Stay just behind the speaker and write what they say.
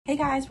Hey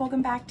guys,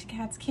 welcome back to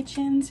Kat's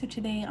Kitchen. So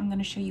today I'm going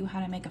to show you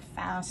how to make a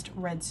fast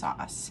red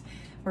sauce.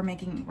 We're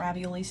making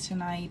raviolis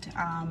tonight.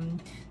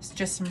 It's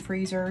just some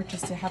freezer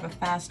just to have a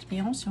fast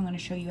meal. So I'm going to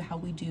show you how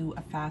we do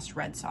a fast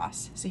red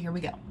sauce. So here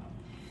we go.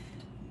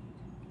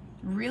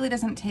 Really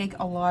doesn't take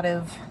a lot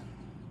of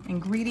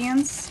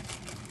ingredients.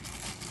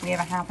 We have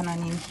a half an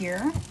onion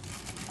here.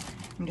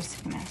 I'm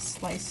just going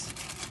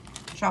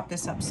to chop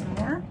this up some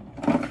more.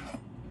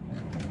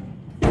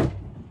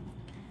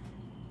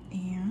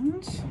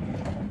 And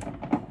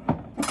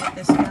get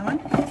this going.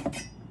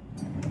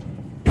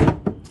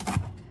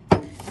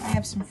 I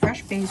have some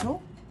fresh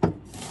basil.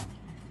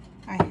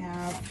 I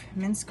have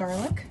minced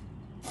garlic,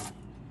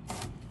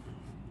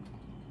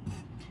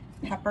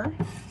 pepper,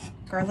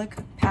 garlic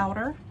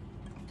powder,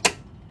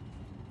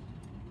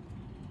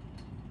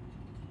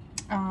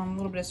 a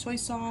little bit of soy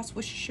sauce,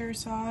 Worcestershire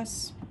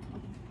sauce,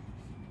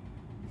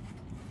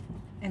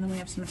 and then we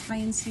have some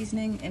Italian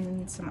seasoning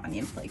and some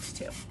onion flakes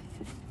too.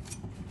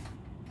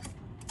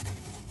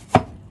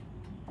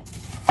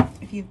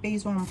 If you have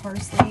basil and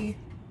parsley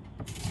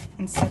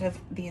instead of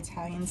the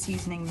Italian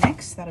seasoning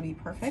mix, that'll be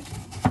perfect.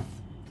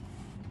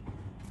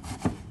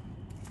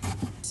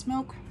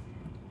 Smoke,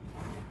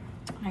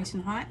 nice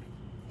and hot.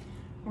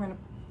 We're gonna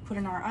put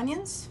in our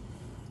onions.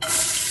 I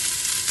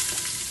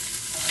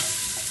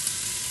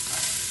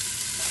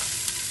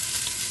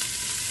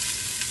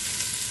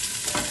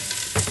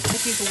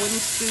use a wooden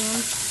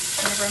spoon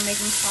whenever I'm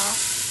making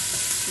sauce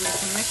so we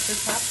can mix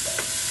this up.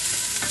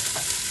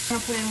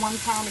 I'm gonna put in 1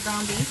 pound of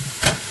ground beef.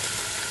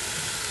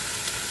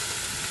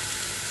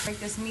 Break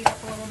this meat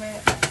up a little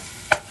bit.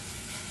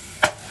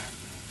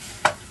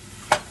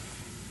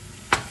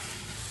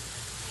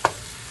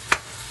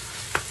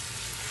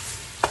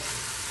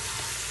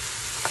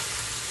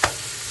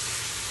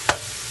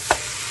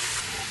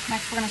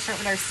 Next, we're going to start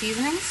with our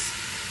seasonings.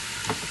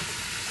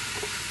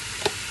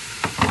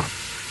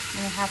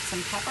 We have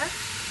some pepper.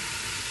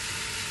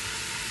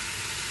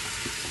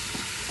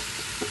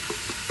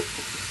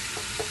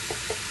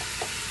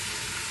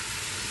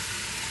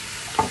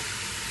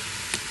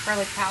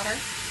 Garlic powder.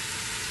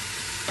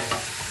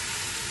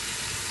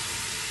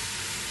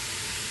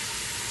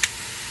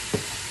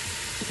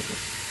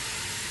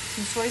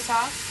 Some soy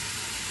sauce.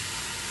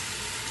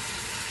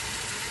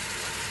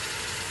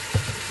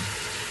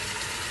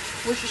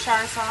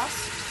 Worcestershire sauce.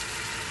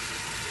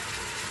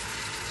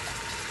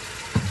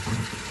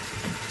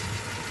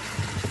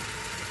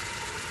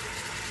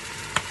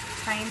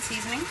 Italian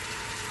seasoning,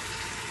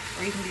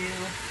 or you can do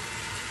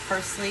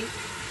parsley,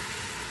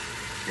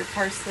 your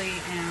parsley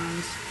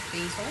and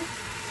basil,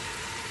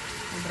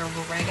 a little bit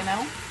of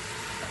oregano,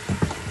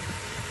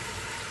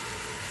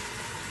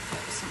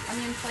 some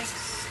onion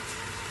flakes,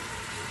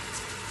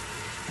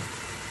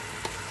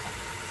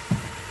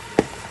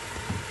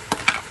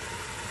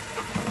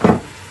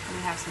 and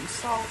we have some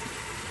salt.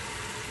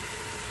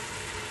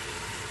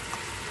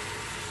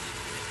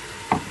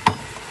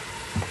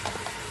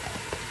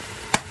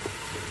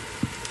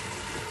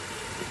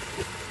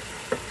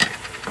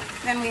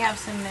 Then we have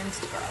some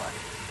minced garlic.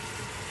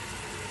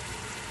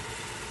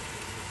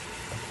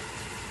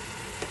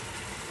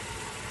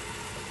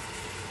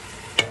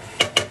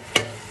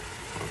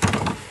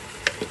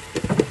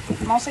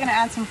 I'm also going to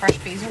add some fresh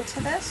basil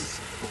to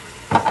this.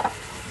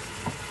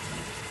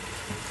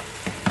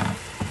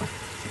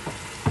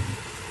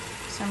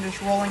 So I'm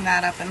just rolling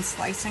that up and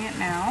slicing it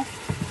now.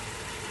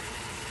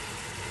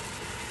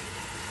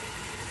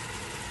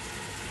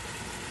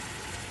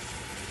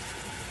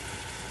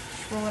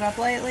 Just roll it up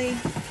lightly.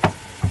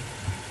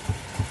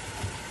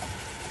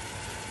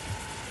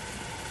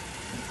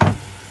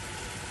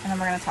 And then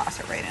we're going to toss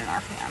it right in our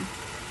pan,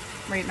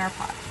 right in our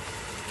pot.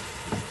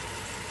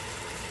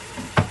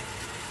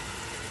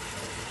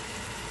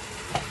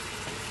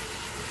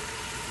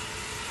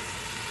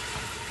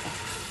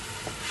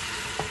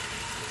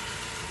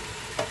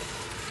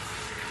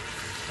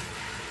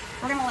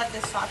 We're going to let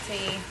this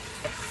saute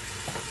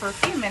for a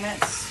few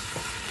minutes.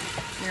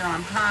 We're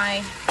on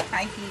high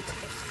heat.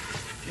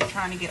 We're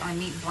trying to get our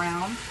meat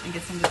brown and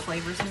get some good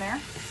flavors in there.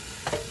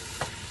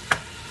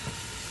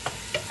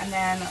 And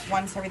then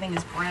once everything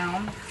is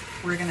brown,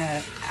 we're going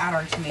to add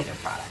our tomato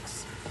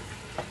products.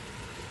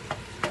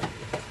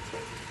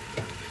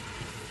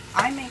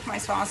 I make my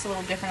sauce a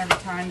little different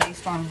every time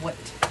based on what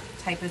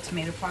type of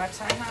tomato products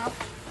I have.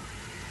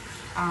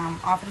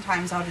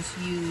 Oftentimes I'll just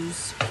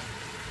use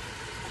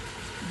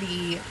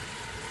the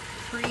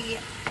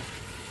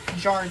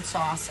pre-jarred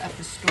sauce at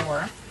the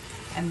store,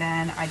 and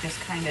then I just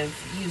kind of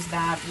use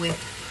that with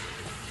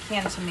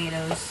canned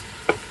tomatoes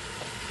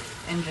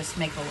and just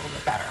make it a little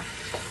bit better.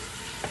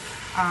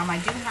 I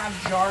do have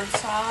jarred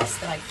sauce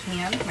that I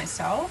canned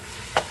myself,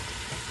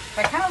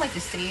 but I kind of like to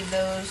save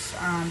those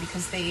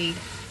because they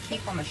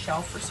keep on the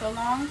shelf for so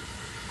long.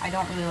 I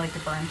don't really like to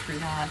burn through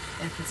that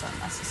if it's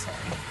unnecessary.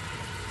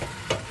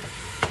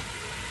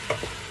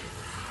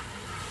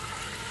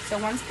 So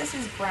once this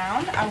is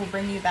brown, I will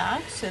bring you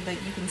back so that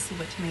you can see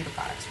what tomato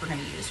products we're going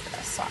to use for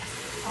this sauce.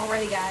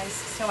 Alrighty guys,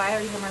 so I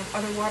already have my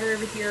other water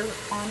over here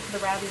on for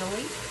the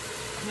ravioli.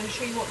 I'm going to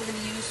show you what we're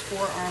going to use for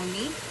our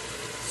meat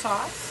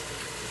sauce.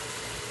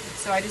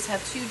 So I just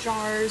have 2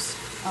 jars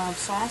of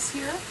sauce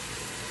here.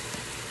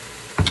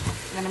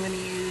 And then I'm going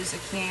to use a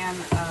can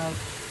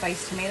of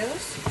diced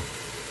tomatoes.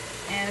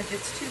 And if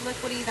it's too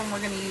liquidy, then we're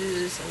going to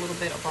use a little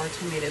bit of our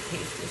tomato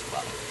paste as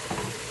well.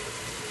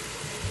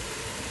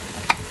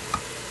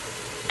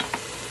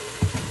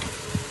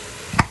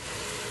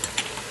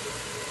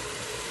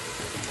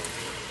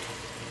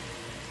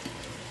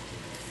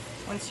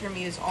 Once your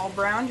meat is all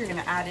browned, you're going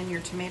to add in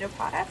your tomato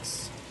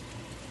products.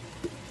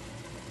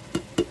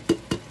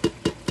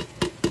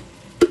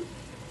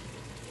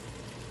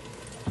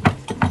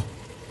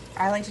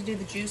 I like to do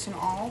the juice and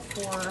all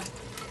for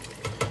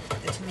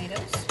the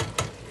tomatoes.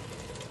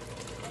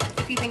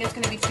 If you think it's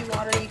going to be too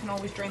watery, you can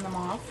always drain them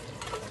off.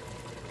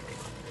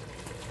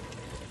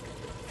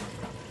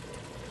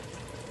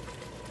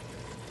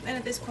 Then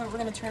at this point, we're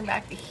going to turn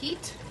back the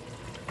heat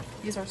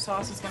because our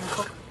sauce is going to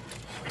cook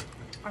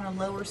on a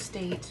lower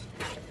state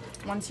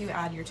once you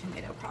add your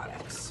tomato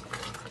products.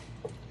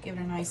 Give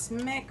it a nice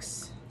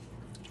mix,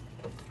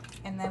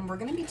 and then we're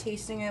going to be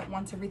tasting it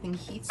once everything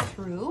heats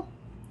through.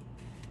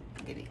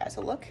 I'll give you guys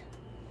a look.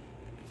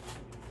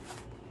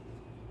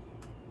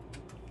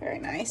 Very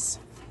nice.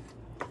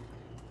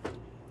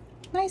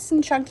 Nice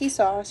and chunky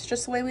sauce,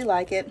 just the way we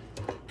like it.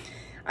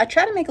 I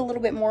try to make a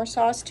little bit more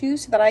sauce too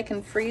so that I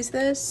can freeze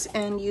this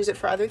and use it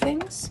for other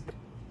things,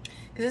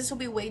 because this will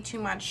be way too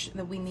much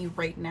that we need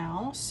right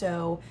now.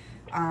 So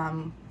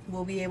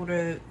we'll be able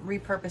to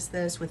repurpose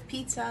this with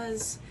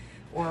pizzas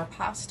or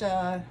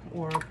pasta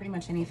or pretty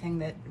much anything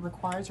that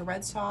requires a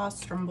red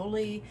sauce,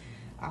 stromboli,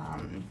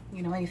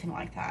 you know, anything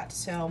like that.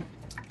 So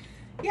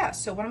yeah,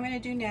 so what I'm going to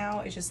do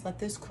now is just let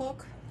this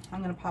cook.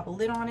 I'm going to pop a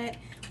lid on it.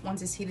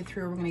 Once it's heated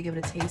through, we're going to give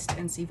it a taste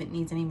and see if it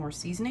needs any more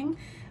seasoning.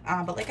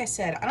 But like I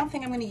said, I don't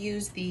think I'm going to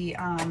use the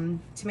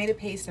tomato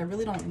paste. I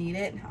really don't need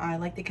it. I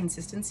like the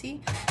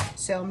consistency.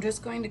 So I'm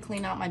just going to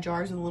clean out my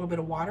jars with a little bit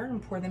of water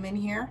and pour them in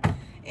here.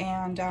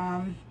 And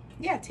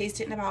yeah, taste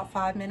it in about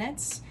 5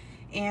 minutes.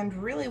 And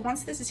really,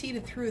 once this is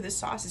heated through, this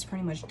sauce is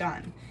pretty much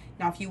done.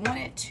 Now, if you want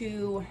it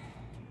to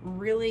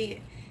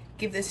really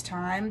give this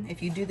time,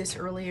 if you do this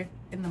earlier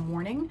in the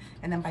morning,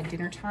 and then by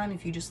dinner time,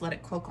 if you just let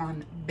it cook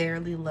on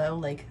barely low,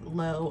 like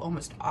low,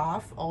 almost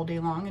off all day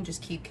long, and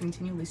just keep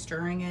continually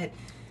stirring it,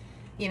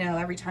 you know,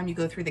 every time you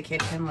go through the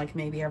kitchen, like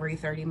maybe every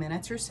 30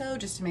 minutes or so,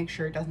 just to make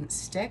sure it doesn't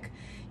stick.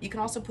 You can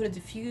also put a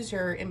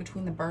diffuser in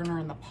between the burner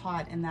and the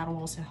pot, and that'll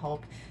also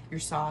help your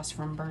sauce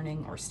from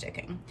burning or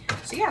sticking.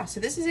 So yeah, so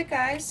this is it,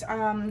 guys.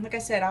 Like I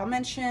said, I'll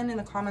mention in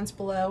the comments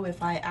below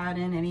if I add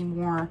in any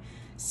more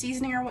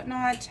seasoning or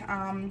whatnot,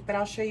 but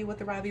I'll show you what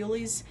the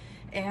raviolis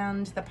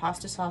and the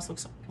pasta sauce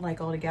looks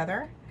like all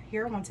together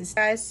here once it's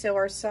guys. So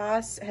our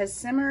sauce has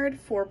simmered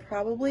for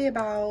probably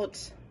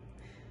about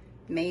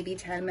maybe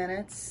 10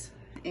 minutes,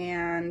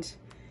 and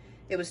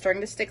it was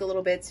starting to stick a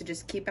little bit, so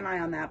just keep an eye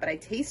on that. But I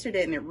tasted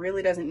it and it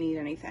really doesn't need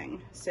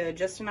anything, so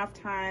just enough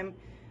time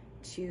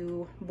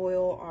to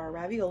boil our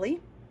ravioli.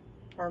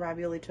 Our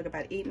ravioli took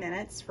about 8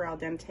 minutes for al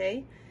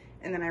dente,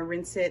 and then I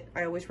rinse it.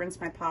 I always rinse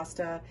my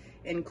pasta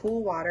in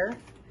cool water,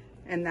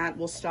 and that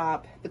will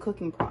stop the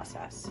cooking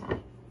process.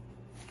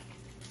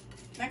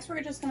 Next,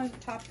 we're just going to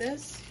top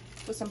this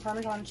with some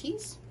Parmesan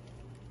cheese,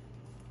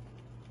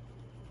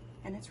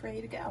 and it's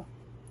ready to go.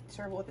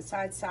 Serve it with a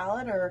side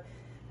salad or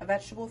a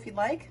vegetable if you'd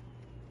like.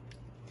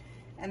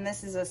 And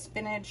this is a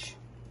spinach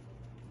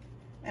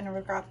and a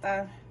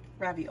ricotta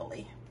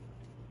ravioli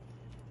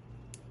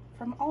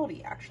from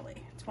Aldi,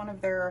 actually. It's one of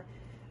their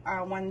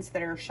ones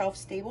that are shelf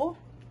stable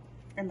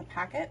in the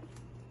packet.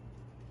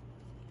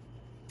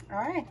 All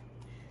right,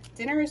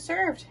 dinner is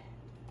served.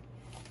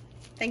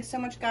 Thanks so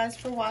much, guys,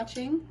 for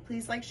watching.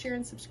 Please like, share,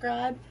 and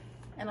subscribe,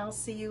 and I'll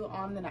see you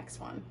on the next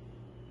one.